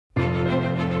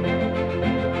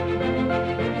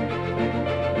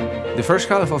The first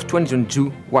half of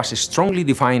 2022 was strongly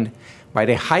defined by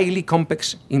the highly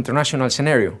complex international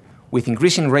scenario, with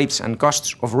increasing rates and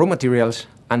costs of raw materials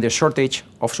and the shortage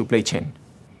of supply chain.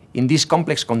 In this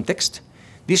complex context,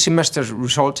 this semester's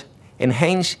result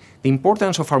enhanced the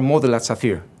importance of our model at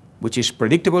Sacyr, which is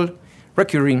predictable,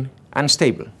 recurring, and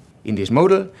stable. In this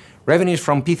model, revenues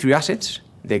from P3 assets,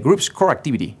 the group's core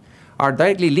activity, are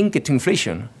directly linked to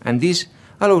inflation, and this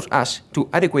allows us to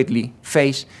adequately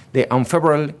face the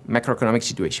unfavorable macroeconomic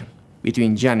situation.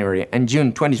 Between January and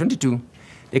June 2022,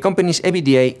 the company's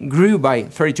EBITDA grew by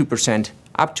 32%,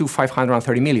 up to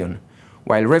 530 million,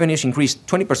 while revenues increased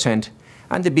 20%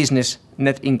 and the business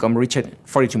net income reached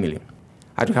 42 million.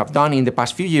 As we have done in the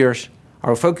past few years,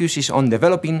 our focus is on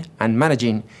developing and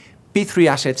managing P3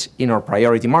 assets in our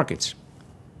priority markets.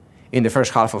 In the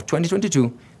first half of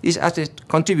 2022, these assets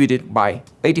contributed by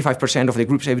 85% of the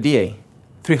group's EBITDA,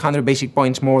 300 basis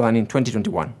points more than in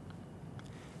 2021.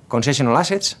 Concessional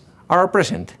assets are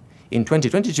present. In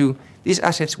 2022, these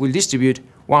assets will distribute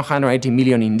 180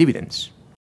 million in dividends.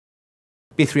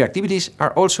 P3 activities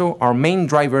are also our main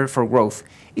driver for growth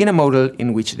in a model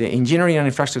in which the engineering and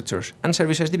infrastructures and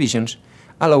services divisions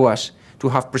allow us to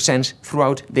have presence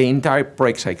throughout the entire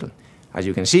project cycle. As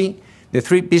you can see, the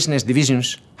three business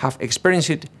divisions have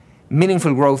experienced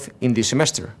meaningful growth in this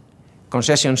semester.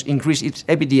 Concessions increased its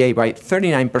EBITDA by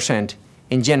 39%,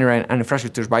 engineering and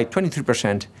infrastructures by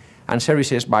 23%, and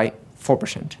services by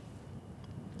 4%.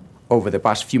 Over the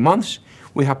past few months,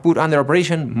 we have put under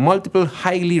operation multiple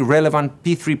highly relevant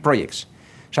P3 projects,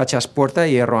 such as Puerta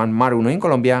de Hierro and Mar 1 in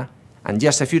Colombia, and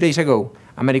just a few days ago,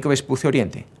 Américo Vespucio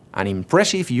Oriente, an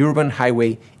impressive urban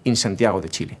highway in Santiago de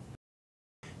Chile.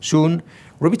 Soon,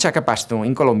 Rubichaca-Pasto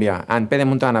in Colombia and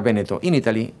Pedemontana-Veneto in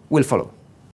Italy will follow.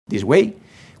 This way,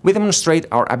 we demonstrate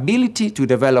our ability to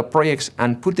develop projects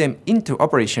and put them into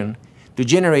operation to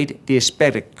generate the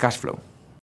expected cash flow.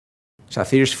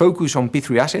 Sacyr's focus on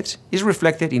P3 assets is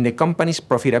reflected in the company's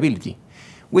profitability,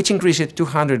 which increased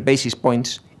 200 basis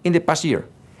points in the past year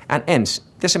and ends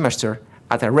the semester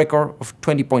at a record of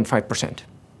 20.5%.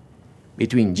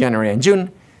 Between January and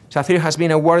June, Sacyr has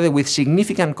been awarded with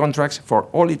significant contracts for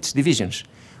all its divisions,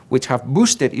 which have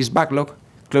boosted its backlog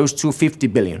close to 50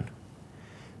 billion.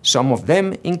 Some of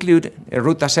them include a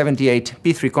Ruta 78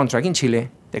 P3 contract in Chile,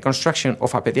 the construction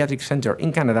of a pediatric center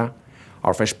in Canada,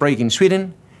 our first project in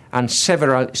Sweden, and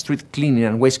several street cleaning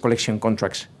and waste collection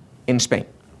contracts in Spain.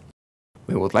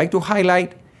 We would like to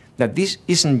highlight that this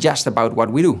isn't just about what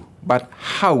we do, but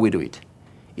how we do it.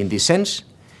 In this sense,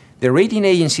 the rating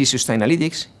agency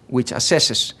Sustainalytics, which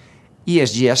assesses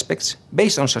ESG aspects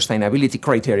based on sustainability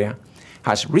criteria,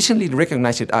 has recently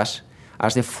recognized us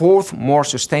as the fourth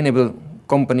most sustainable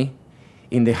company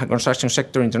in the construction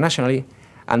sector internationally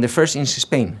and the first in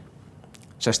Spain.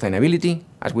 Sustainability,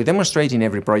 as we demonstrate in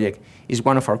every project, is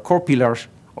one of our core pillars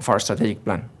of our strategic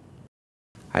plan.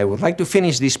 I would like to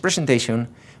finish this presentation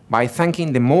by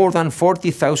thanking the more than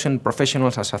 40,000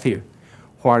 professionals at Sacyr,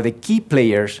 who are the key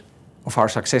players of our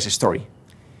success story.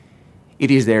 It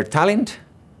is their talent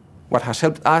what has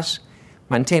helped us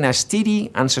maintain a steady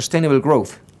and sustainable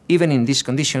growth, even in these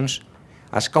conditions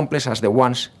as complex as the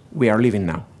ones we are living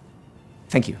now.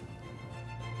 Thank you.